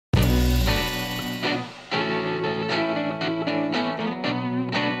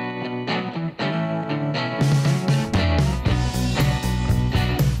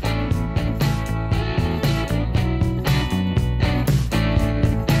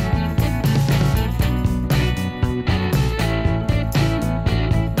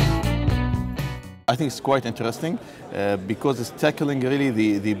think it's quite interesting because it's tackling really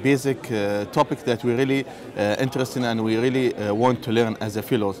the basic topic that we're really interested in and we really want to learn as a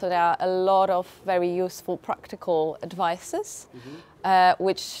fellow. So there are a lot of very useful practical advices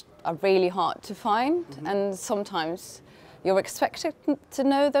which are really hard to find, and sometimes you're expected to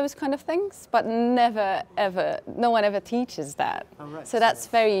know those kind of things, but no one ever teaches that. Oh, right. So that's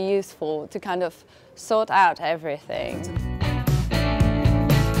very useful to kind of sort out everything.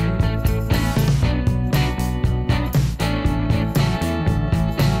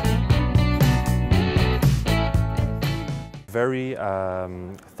 Very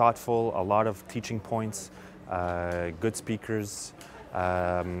thoughtful, a lot of teaching points, good speakers,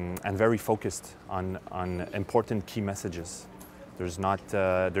 and very focused on important key messages.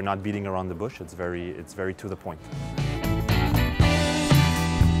 They're not beating around the bush. It's very to the point.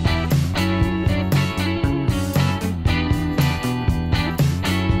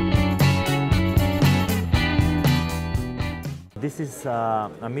 This is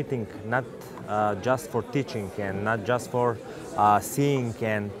a meeting not just for teaching and not just for seeing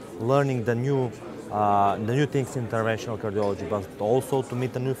and learning the new things in interventional cardiology, but also to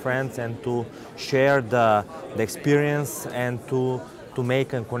meet the new friends and to share the experience and to make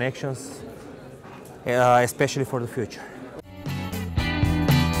connections, especially for the future.